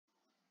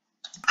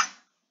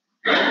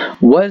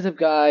What is up,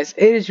 guys?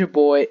 It is your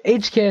boy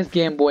HKS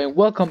Gameboy, and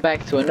welcome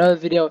back to another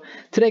video.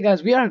 Today,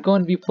 guys, we are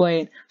going to be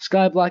playing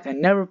Skyblock. I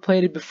never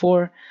played it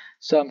before,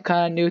 so I'm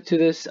kind of new to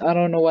this. I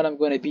don't know what I'm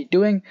going to be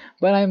doing,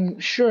 but I'm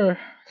sure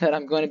that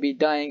I'm going to be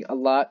dying a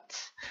lot.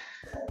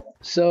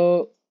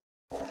 So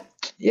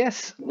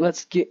yes,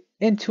 let's get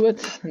into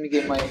it. Let me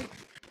get my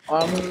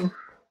armor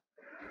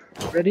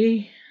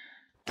ready,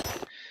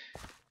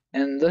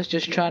 and let's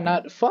just try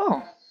not to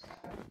fall.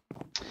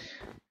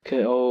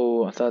 Okay,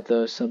 oh, I thought there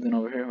was something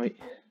over here. Wait.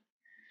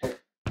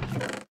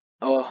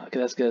 Oh, okay,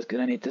 that's good, that's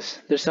good. I need this.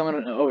 There's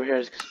someone over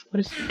here.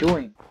 What is he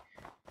doing?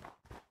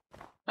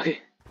 Okay.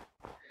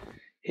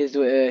 He's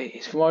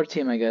from our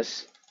team, I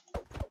guess.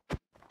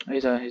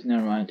 He's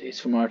never mind.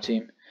 He's from our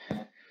team.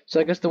 So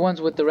I guess the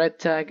ones with the red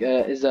tag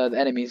is the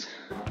enemies.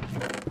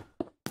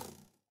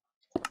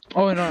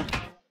 Oh no.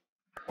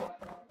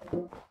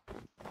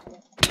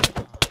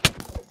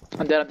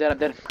 I'm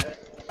dead.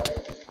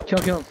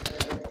 Kill him.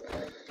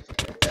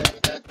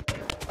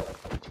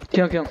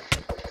 Kill him.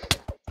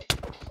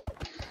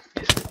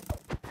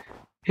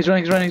 He's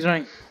running.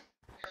 I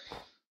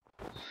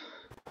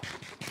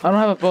don't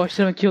have a bow. I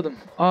still haven't killed him.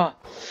 I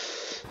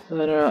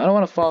don't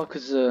want to fall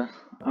because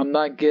I'm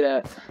not good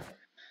at.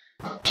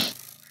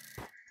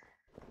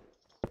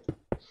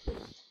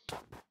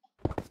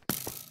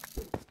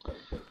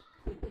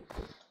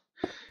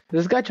 Is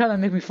this guy trying to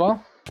make me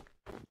fall?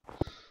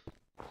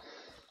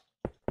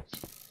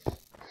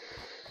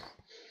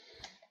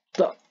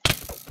 Stop.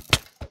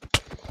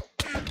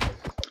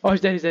 Oh,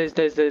 he's dead. He's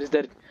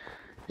dead.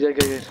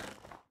 Good.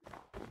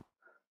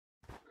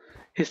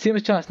 His team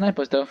is trying to snipe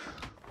us though.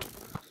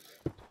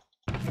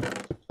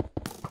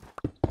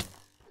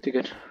 Too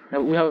good.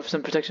 We have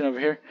some protection over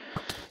here.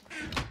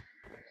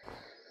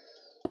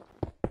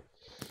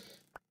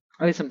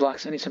 I need some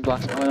blocks. Oh,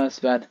 that's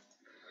bad.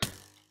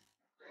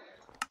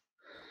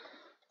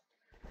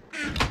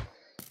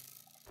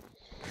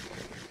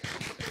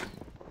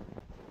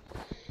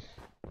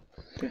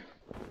 Okay.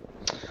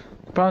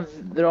 The problem is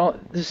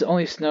this is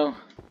only snow.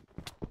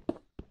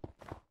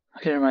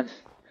 Okay, never mind.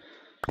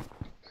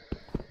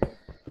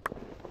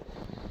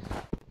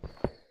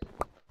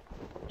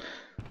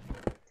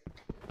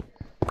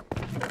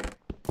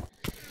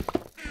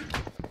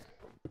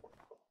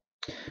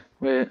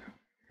 Wait.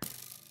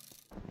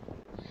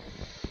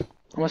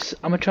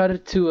 I'm gonna try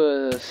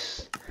to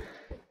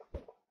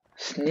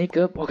sneak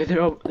up. Okay,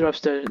 they're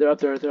upstairs. They're up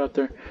there.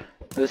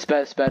 It's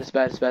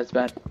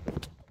bad.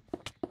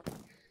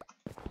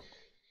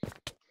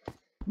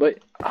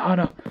 Wait, oh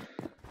no.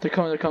 They're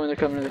coming.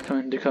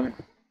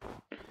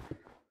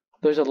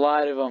 There's a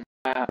lot of them.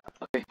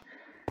 Okay.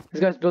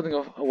 This guy's building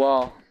a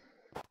wall.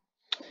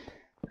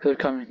 They're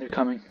coming. This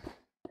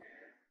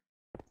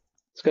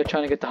guy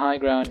trying to get the high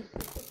ground.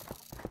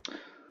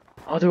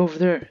 Oh, they're over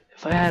there.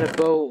 If I had a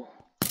bow,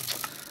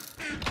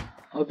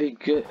 I'll be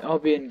good. I'll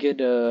be in good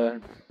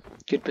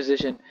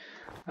position.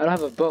 I don't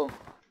have a bow.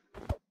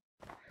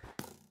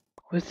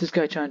 What's this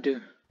guy trying to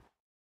do,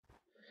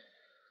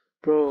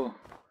 bro?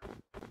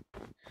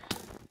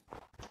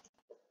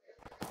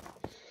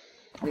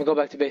 I'm gonna go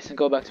back to base. I'm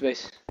gonna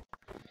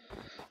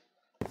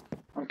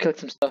kill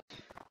some stuff.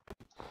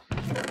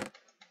 I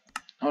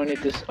don't need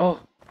this. Oh,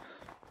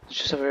 it's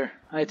just over here.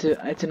 I need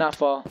to not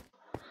fall.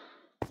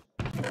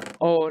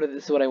 Oh,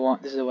 this is what I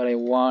want.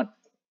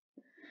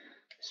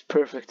 It's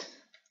perfect.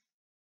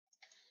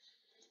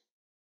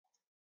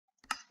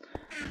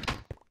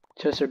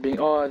 Chests are being.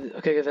 Oh,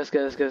 okay, that's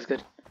good.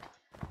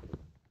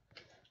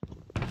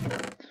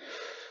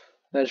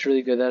 That is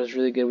really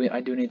good.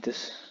 I do need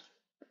this.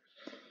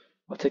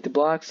 I'll take the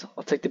blocks.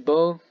 I'll take the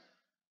bow.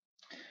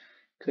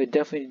 Cause I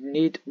definitely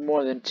need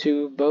more than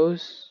 2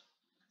 bows.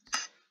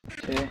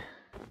 Okay.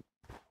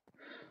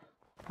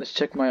 Let's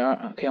check my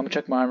armor. Okay, I'm gonna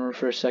check my armor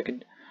for a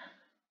second.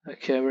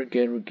 Okay, we're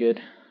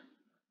good.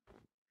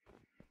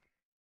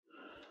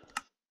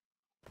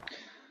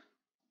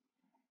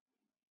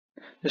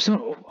 There's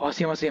someone. Oh, I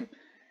see him.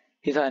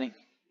 He's hiding.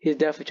 He's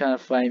definitely trying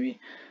to find me.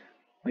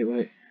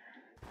 Wait.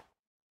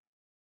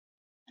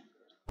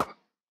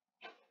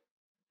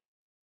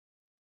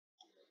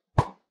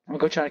 I'm gonna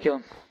go try to kill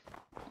him.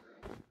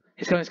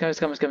 He's coming.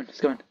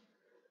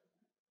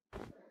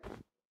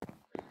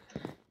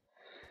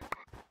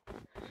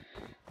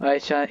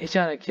 Alright, he's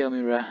trying to kill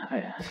me, bro.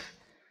 I'm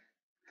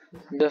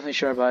definitely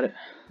sure about it.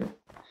 I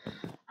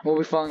will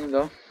be following him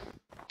though.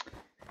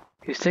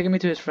 He's taking me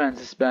to his friends.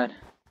 This is bad.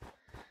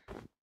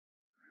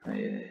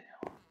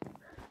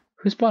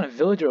 Who spawned a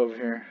villager over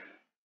here?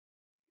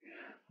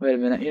 Wait a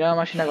minute. You know, I'm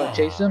actually not gonna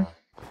chase him.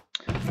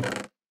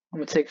 I'm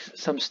gonna take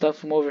some stuff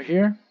from over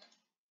here.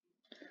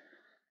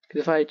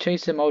 Because if I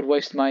chase him, I would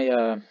waste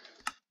my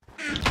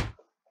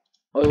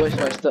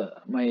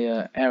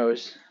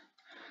arrows.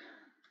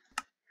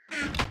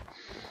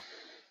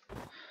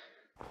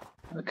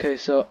 Okay,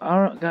 so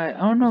I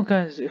don't know,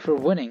 guys, if we're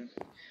winning,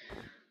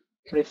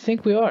 but I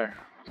think we are,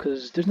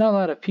 because there's not a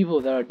lot of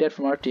people that are dead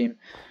from our team.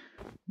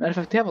 Matter of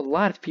fact, they have a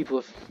lot of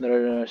people that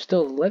are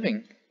still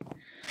living.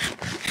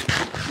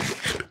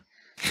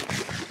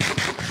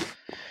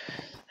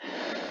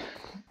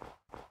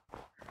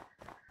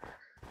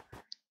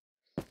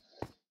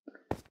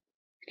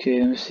 Okay,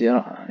 let me see.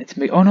 It's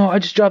me. Oh no, I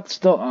just dropped the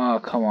stone.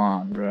 Oh, come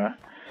on, bruh.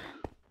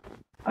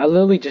 I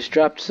literally just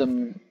dropped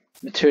some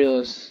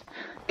materials.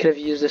 Could have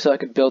used this so I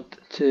could build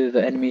to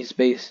the enemy's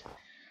base.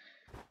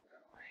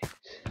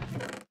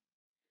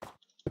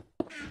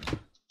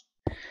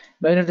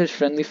 Imagine if there's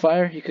friendly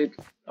fire, you could.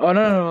 Oh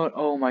no, no, no.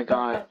 Oh my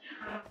god.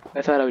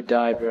 I thought I would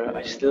die, bro.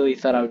 I just literally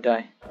thought I would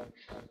die.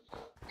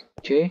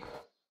 Okay.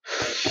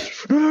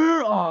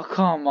 Oh,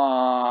 come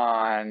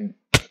on.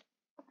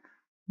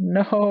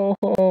 No.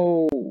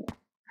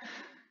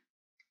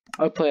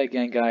 I'll play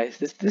again, guys.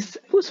 This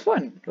it was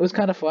fun. It was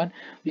kind of fun.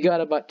 We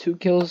got about 2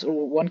 kills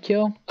or 1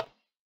 kill.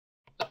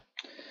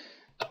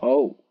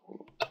 Oh.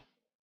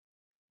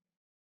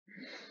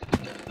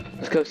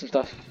 Let's cook some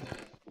stuff.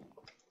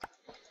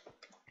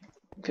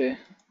 Okay,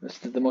 that's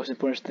the most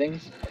important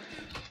things.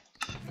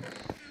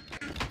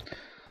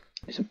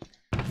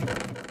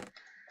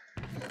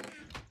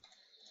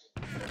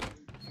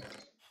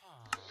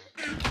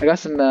 I got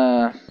some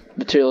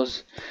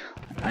materials.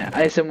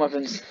 I need some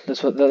weapons.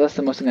 That's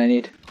the most thing I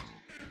need.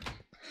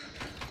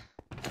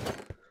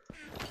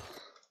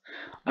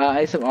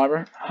 I need some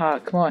armor. Ah,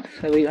 come on.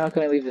 How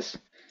can I leave this?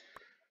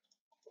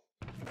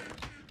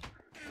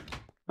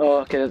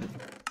 Oh, okay.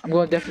 I'm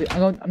going to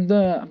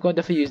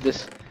definitely use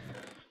this.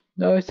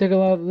 No, it's taking a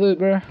lot of loot,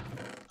 bro. I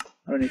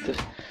don't need this.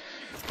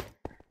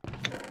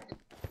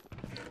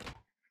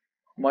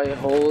 My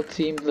whole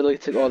team literally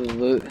took all the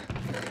loot.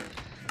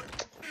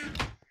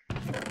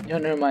 No,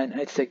 never mind. I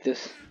need to take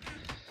this.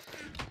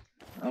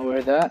 I'll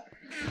wear that.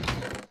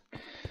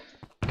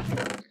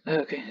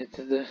 Okay,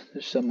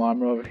 there's some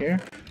armor over here.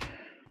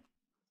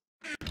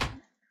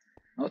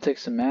 I'll take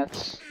some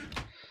mats.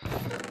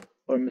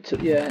 Or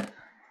material. Yeah.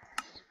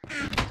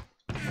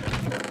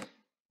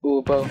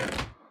 Ooh, bow.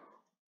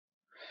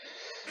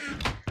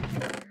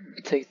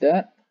 Take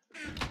that.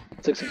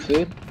 Take some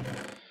food.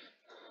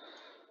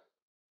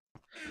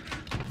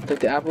 Take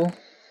the apple.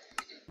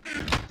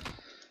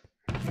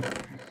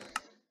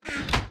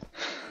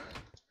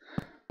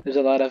 There's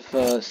a lot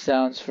of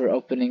sounds for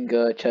opening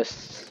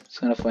chests. It's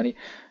kind of funny.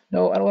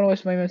 No, I don't want to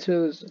waste my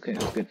materials. Okay,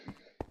 that's good.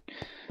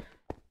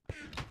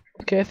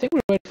 Okay, I think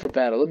we're ready for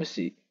battle. Let me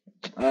see.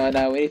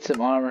 Now we need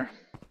some armor.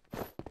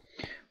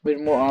 We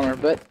need more armor,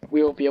 but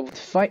we won't be able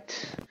to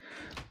fight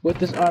with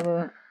this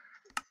armor.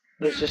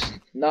 Let's just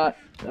not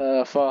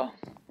fall.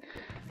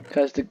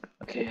 Because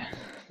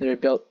they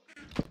built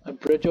a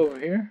bridge over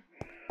here,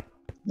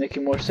 make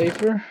it more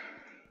safer.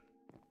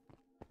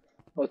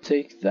 I'll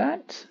take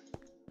that.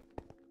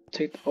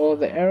 Take all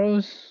the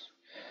arrows.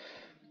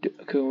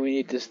 Okay, we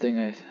need this thing.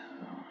 I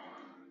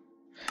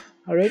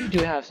already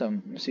do have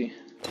some. Let's see.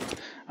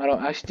 I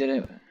don't actually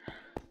didn't.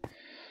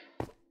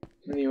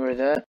 Let me wear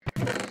that.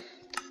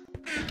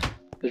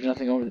 There's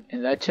nothing over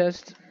in that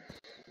chest.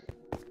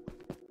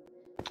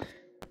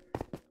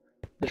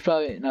 There's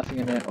probably nothing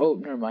in there. Oh,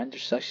 never mind.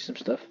 There's actually some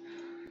stuff.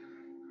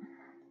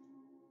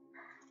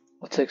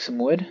 I'll take some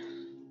wood.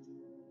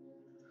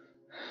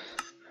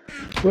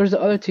 Where's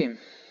the other team?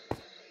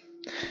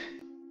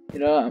 You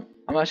know,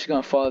 I'm actually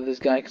gonna follow this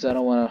guy because I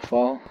don't want to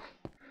fall.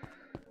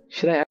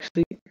 Should I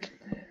actually?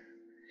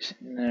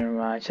 Never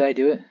mind. Should I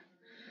do it?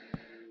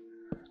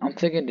 I'm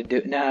thinking to do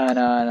it. No, I'm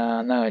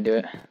not gonna do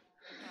it.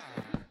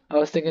 I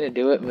was thinking to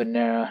do it, but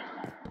no.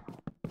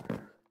 I'm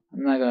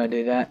not gonna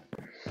do that.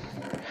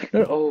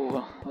 No,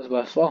 oh, I was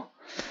about to fall.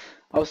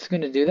 I was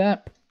thinking to do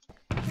that,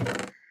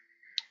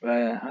 but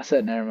I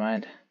said never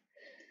mind.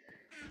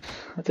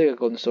 I'll take a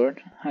golden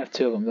sword. I have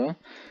 2 of them though.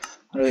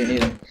 I don't really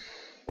need them.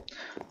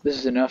 This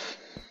is enough.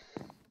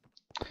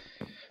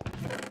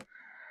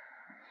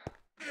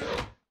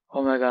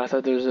 Oh my god, I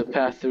thought there was a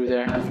path through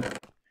there. I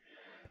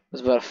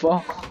was about to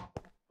fall.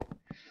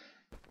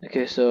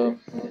 Okay, so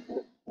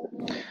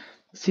let's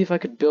see if I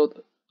could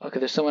build. Okay,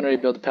 there's someone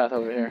already built a path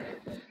over here.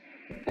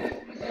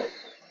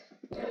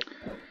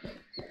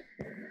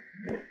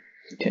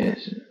 Okay,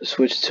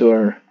 switch to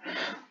our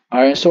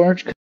iron sword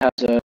because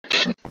it has a.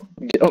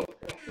 Oh,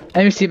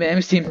 enemy team,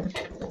 enemy team.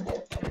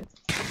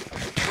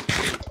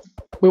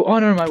 Wait, oh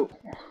no, my.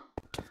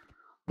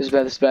 This is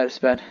bad. This is bad. This is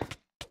bad.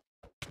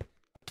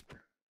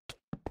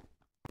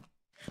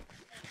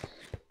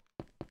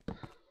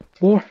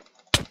 War.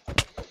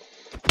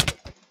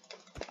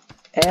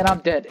 And I'm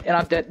dead. And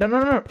I'm dead. No, no,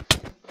 no.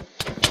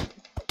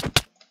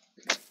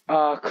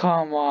 Oh,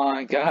 come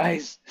on,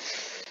 guys.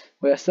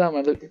 Wait, I still have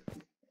my loot.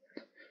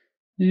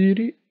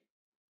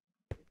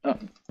 Oh.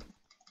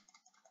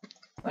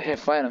 I can't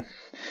find him.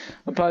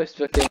 I'm probably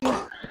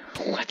spectating.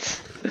 What?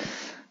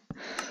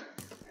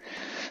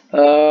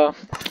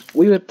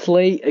 We would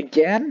play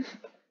again.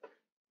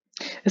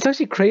 It's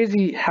actually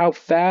crazy how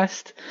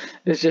fast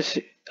it just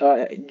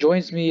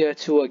joins me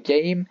to a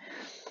game.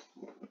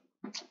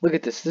 Look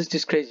at this. This is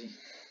just crazy.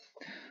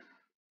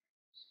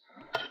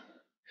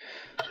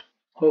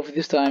 Hopefully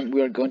this time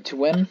we are going to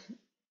win.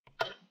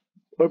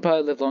 Or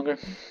probably live longer.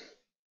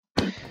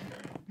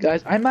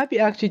 Guys, I might be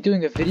actually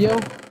doing a video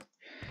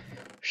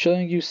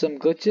showing you some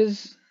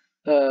glitches.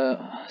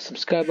 Some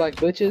Skyblock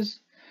glitches.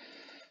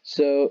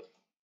 So,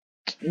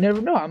 you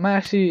never know. I might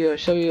actually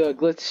show you a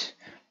glitch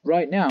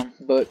right now,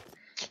 but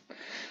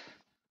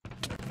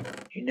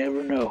you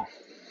never know.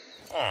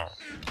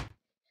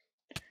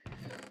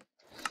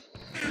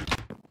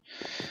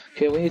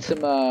 Okay, we need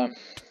some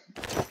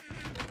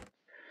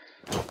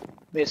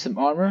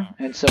armor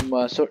and some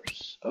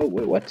swords. Oh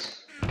wait, what?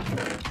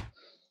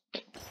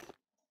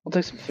 I'll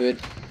take some food.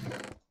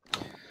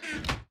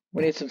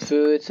 We need some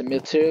food, some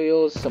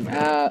materials,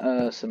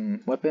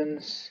 some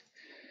weapons.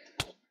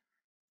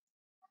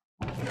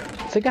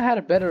 I think I had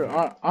a better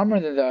armor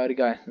than the other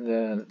guy.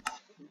 The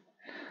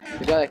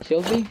guy that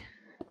killed me.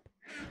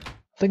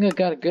 I think I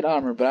got a good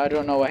armor, but I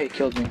don't know why he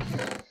killed me.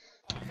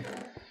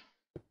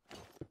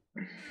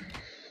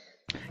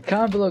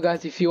 Comment below,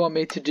 guys, if you want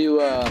me to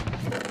do a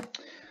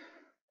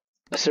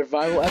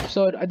survival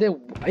episode.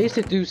 I used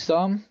to do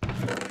some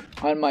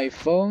on my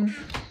phone.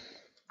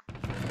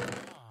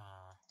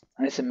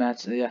 I need some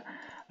mats. Yeah,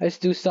 I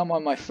used to do some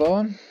on my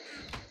phone,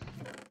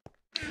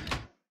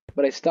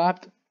 but I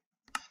stopped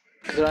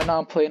because right now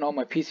I'm playing on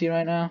my PC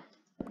right now,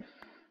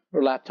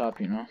 or laptop,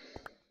 you know.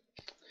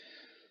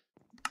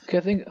 Okay,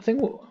 I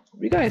think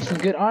we got some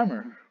good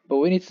armor, but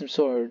we need some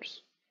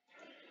swords.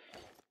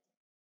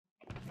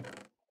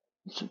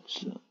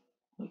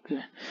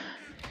 Okay.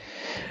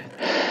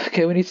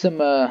 Okay, we need some.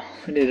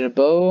 We need a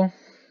bow.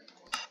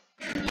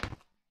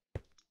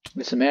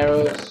 With some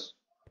arrows.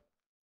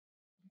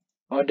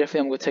 Oh, definitely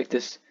I'm gonna take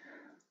this.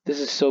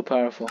 This is so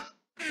powerful.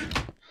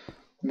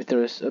 Let me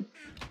throw this up.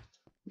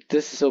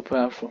 This is so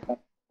powerful.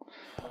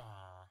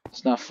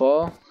 Let's not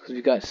fall, because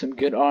we got some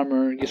good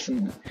armor.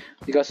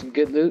 We got some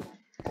good loot.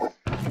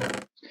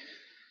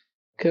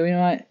 Okay, we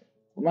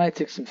might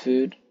take some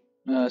food,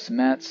 some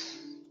mats.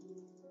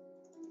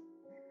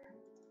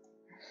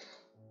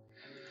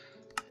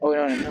 Oh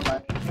no, never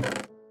mind.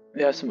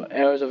 We have some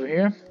arrows over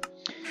here.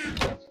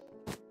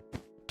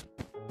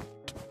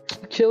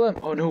 Kill him!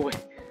 Oh no way!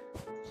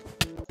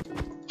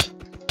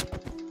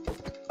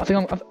 I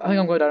think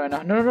I'm going down right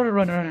now. No,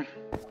 run!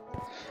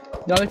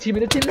 No, the team,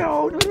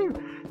 no!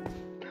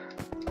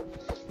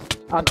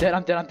 I'm dead.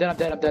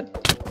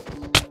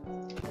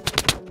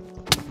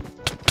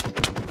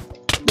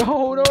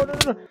 No!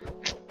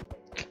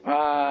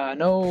 Ah,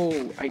 no!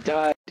 I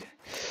died.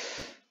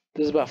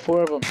 There's about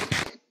 4 of them.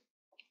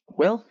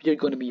 Well, you're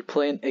going to be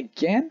playing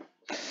again.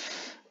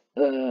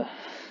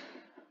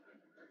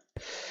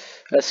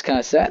 That's kind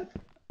of sad.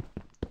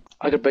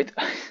 I could break.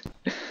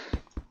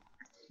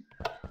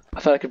 I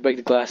thought I could break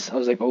the glass. I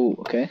was like, oh,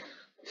 okay.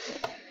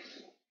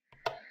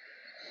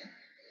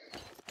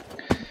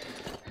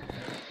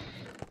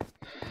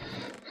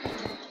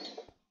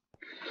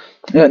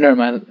 Yeah, never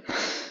mind.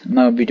 I'm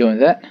not gonna be doing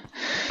that.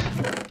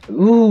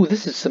 Ooh,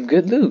 this is some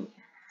good loot.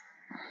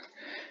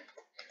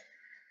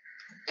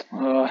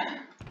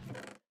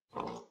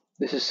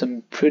 This is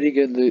some pretty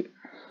good loot.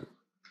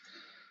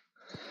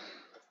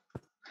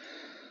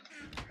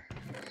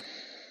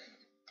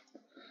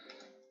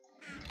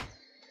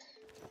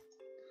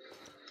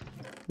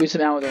 We have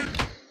some ammo though.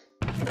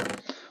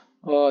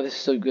 Oh, this is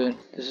so good.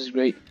 This is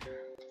great.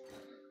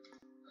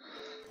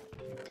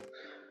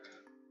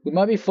 We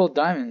might be full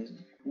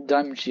diamond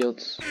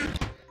shields.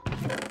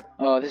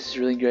 Oh, this is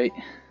really great.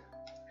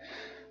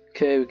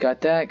 Okay, we got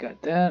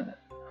that.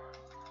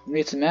 We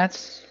need some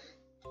mats.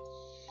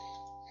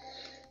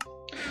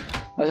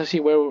 Let's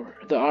actually wear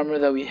the armor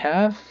that we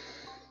have.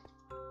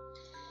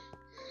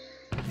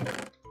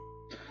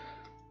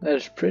 That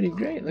is pretty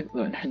great. Look,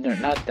 no,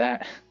 not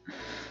that.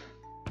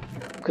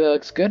 Okay, that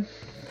looks good.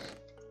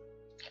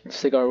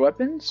 Let's take our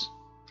weapons.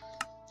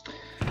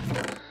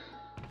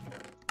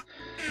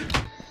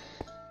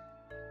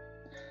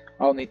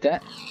 I'll need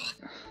that.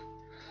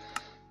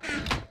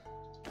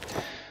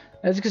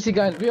 As you can see,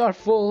 guys, we are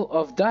full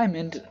of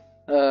diamond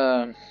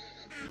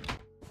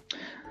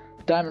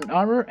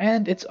armor,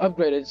 and it's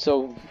upgraded,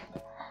 so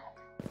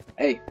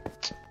hey,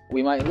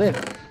 we might live.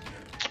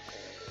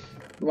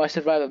 We might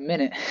survive a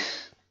minute.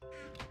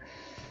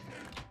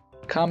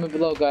 Comment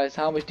below, guys,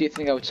 how much do you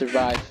think I would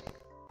survive?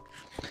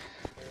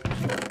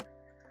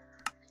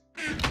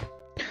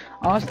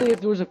 Honestly, if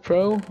there was a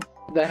pro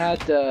that had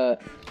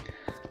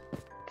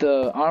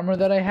the armor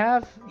that I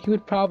have, he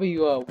would probably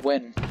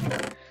win.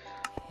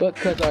 But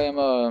because I am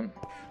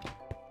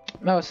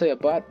I would say a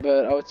bot,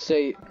 but I would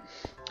say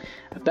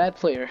a bad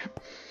player.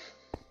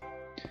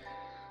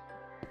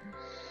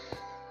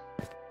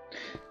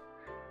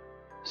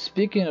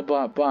 Speaking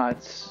about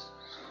bots,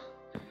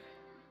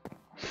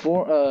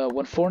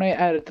 when Fortnite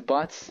added the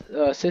bots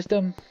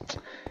system,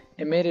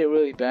 it made it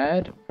really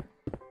bad.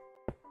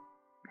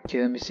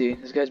 Okay, let me see.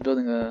 This guy's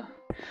building a.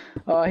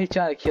 Oh, he's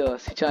trying to kill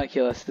us. This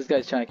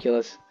guy's trying to kill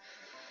us.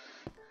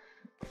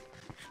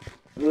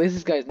 At least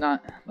this guy's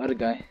not. Other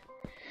guy.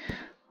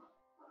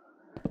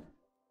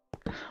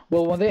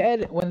 Well, when they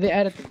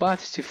added the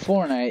bots to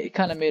Fortnite, it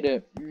kind of made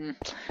it.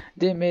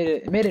 It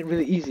made it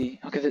really easy.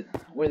 Okay,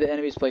 where the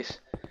enemy's place.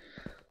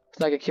 Let's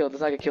not get killed.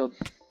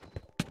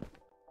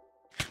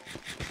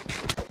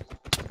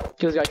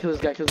 Kill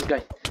this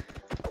guy.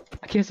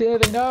 I can't see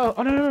anything. No.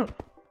 Oh no.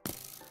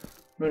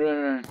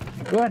 Run.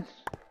 Run.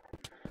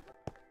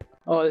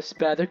 Oh, this is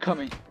bad. They're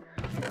coming.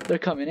 They're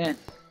coming in.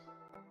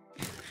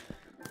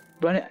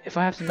 But if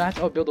I have some mats,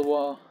 I'll build a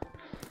wall.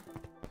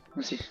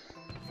 Let's see.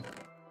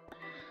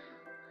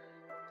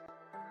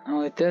 I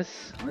like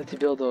this. I like to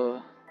build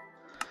a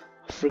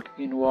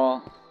freaking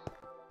wall.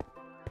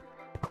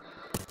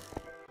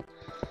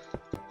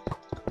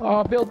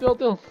 Oh, build.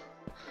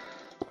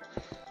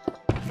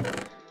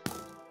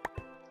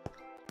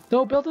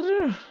 No, build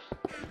it.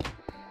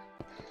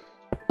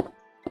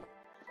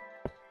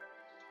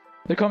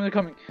 They're coming.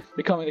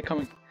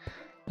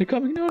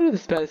 No,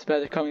 this is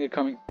bad. They're coming.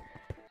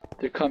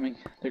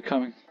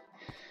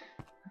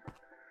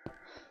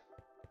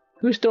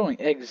 Who's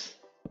throwing eggs?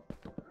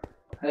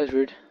 That's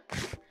weird.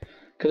 Cause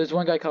there's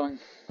one guy coming.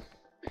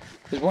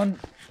 Wait,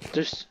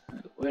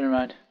 never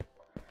mind.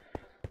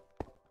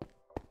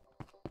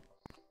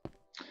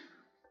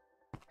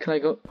 Can I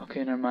go?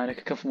 Okay, never mind. I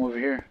can come from over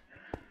here.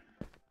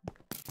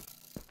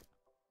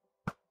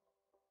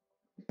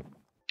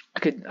 I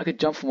could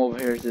jump from over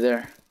here to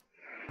there.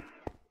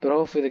 But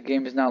hopefully the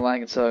game is not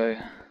lagging, so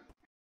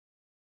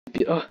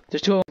oh,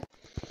 there's two of them.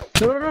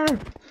 No.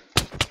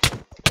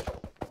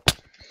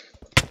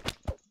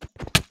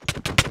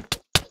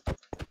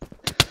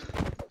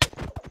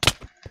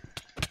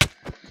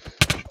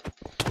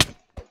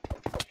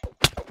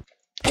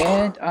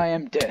 And I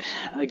am dead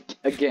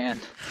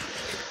again.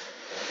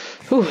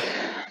 Whew.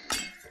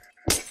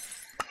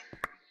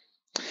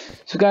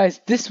 So guys,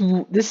 this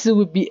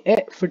would be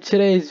it for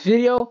today's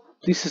video.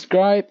 Please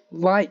subscribe,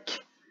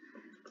 like,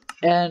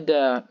 and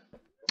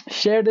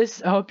share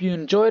this. I hope you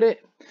enjoyed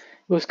it.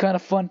 It was kind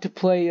of fun to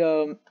play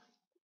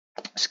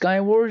Sky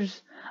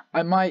Wars.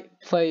 I might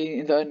play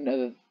in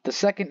the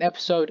second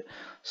episode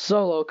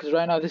solo, because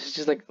right now this is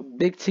just like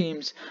big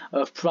teams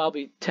of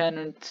probably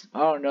 10, I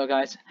don't know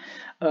guys,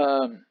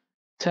 10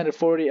 to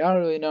 40, I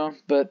don't really know.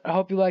 But I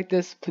hope you like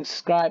this. Please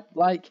subscribe,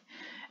 like,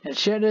 and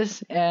share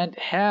this, and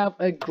have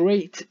a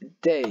great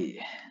day.